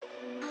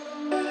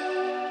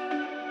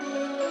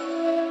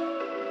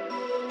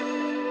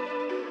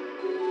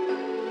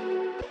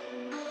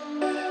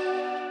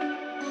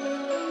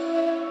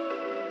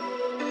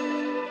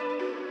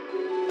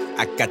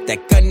I got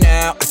that gun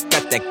now, I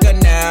got that gun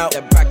now.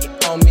 That rocket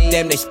on me,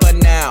 damn they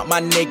spun out. My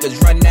niggas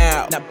run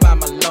out, not by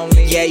my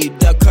lonely. Yeah, you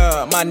duck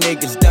her, my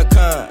niggas duck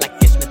her. Like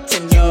it's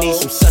Nintendo, you need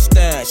some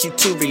substance, you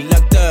too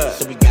reluctant.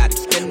 So we got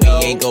extend, we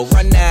ain't gon'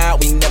 run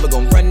out, we never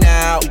gon' run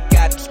out. We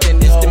got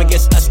extend this, them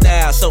against us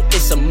now, so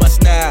it's a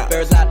must now.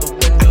 Birds out the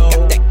window, I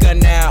got that gun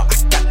now, I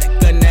got that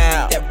gun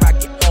now. That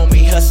rocket on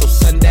me, hustle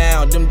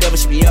sundown. Them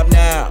devils should be up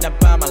now, not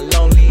by my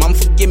lonely. Mom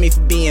forgive me for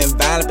being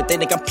violent, but they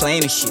think I'm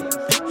playing and shit.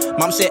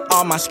 Mom said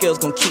all my skills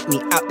gon' keep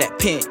me out that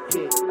pen,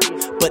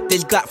 but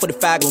this Glock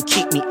 45 gon'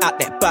 keep me out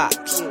that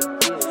box.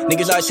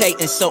 Niggas always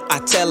hating, so I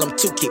tell them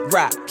to kick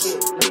rocks.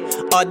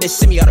 All this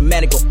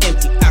semi-automatic gon'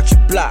 empty out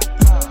your block.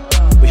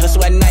 We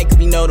hustle at night cause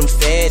we know them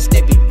feds,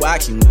 they be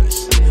watching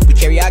us. We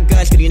carry our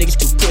guns cause these niggas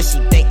too pussy,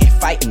 they ain't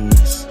fighting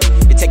us.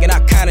 They taking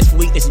our kindness for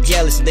weakness and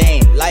jealous,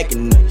 they ain't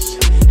liking us.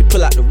 They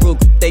pull out the rule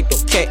cause they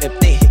don't care if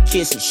they hit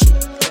kids and shit.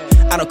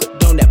 I don't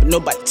condone that, but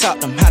nobody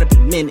taught them how to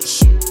be men and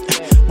shit.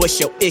 What's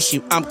your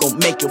issue? I'm gon'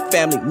 make your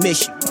family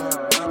miss you.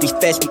 These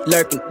feds be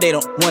lurking, they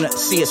don't wanna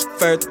see us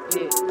further.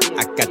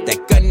 I got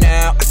that gun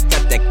now, I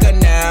got that gun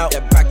now.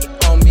 That rocket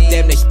on me,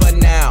 damn they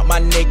spun out.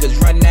 My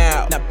niggas run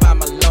out, not by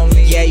my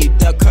lonely. Yeah, you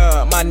duck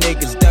her, my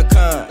niggas duck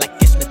her. Like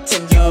it's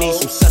Nintendo, you need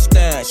some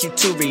substance, you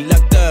too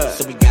reluctant.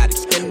 So we got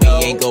extend, we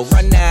ain't gon'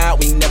 run out,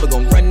 we never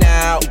gon' run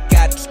out. We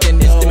got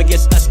extend this, them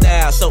against us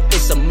now, so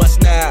it's a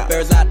must now.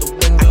 Birds out the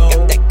window, I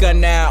got that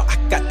gun now, I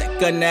got that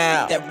gun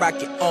now. That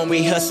rocket on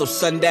me, hustle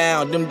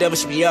sundown. Them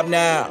devils should be up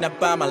now, not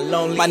by my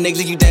lonely. My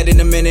niggas, you dead in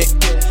a minute,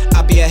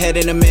 I'll be ahead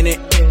in a minute.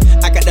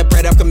 I got that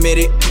bread, I'm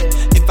committed.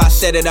 If I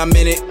said it, I'm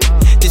in it.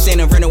 This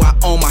ain't a rental, I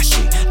own my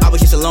shit. I was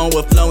just alone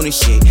with flown and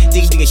shit.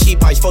 These niggas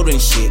sheep, always folding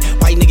and shit.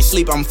 Why you niggas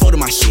sleep, I'm folding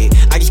my shit.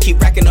 I just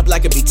keep racking up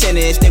like it be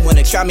tennis. They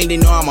wanna try me, they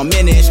know I'm a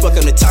menace.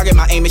 Welcome to Target,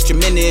 my aim is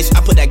tremendous. I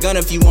put that gun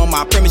if you on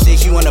my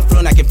premises. You on the floor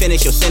and I can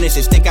finish your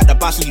sentences. Think out the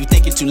box and you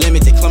think it's too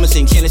limited.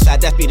 Clumsy and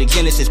genocide, that be the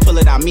genesis. Pull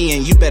it on me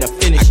and you better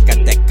finish. I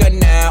got that gun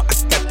now, I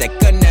got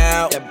that gun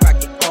now. That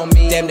rocket on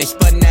me, damn they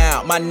spun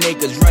out. My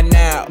niggas run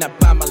out, not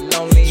by my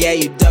lonely. Yeah,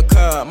 you duck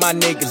her, my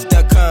niggas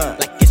duck her.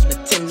 Like it's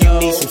Nintendo, you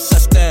need some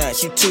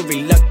substance, you too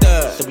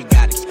reluctant. So we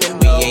got extend,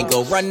 we ain't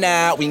gon' run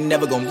out, we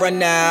never gon'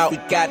 run out. We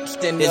got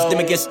extend, it's them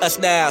against us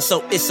now,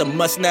 so it's a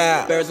must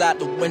now. Birds out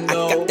the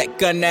window, I got that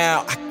gun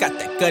now, I got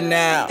that gun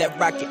now. That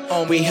rocket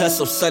on me,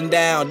 hustle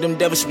sundown. Them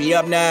devils should be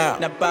up now,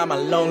 not by my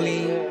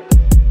lonely.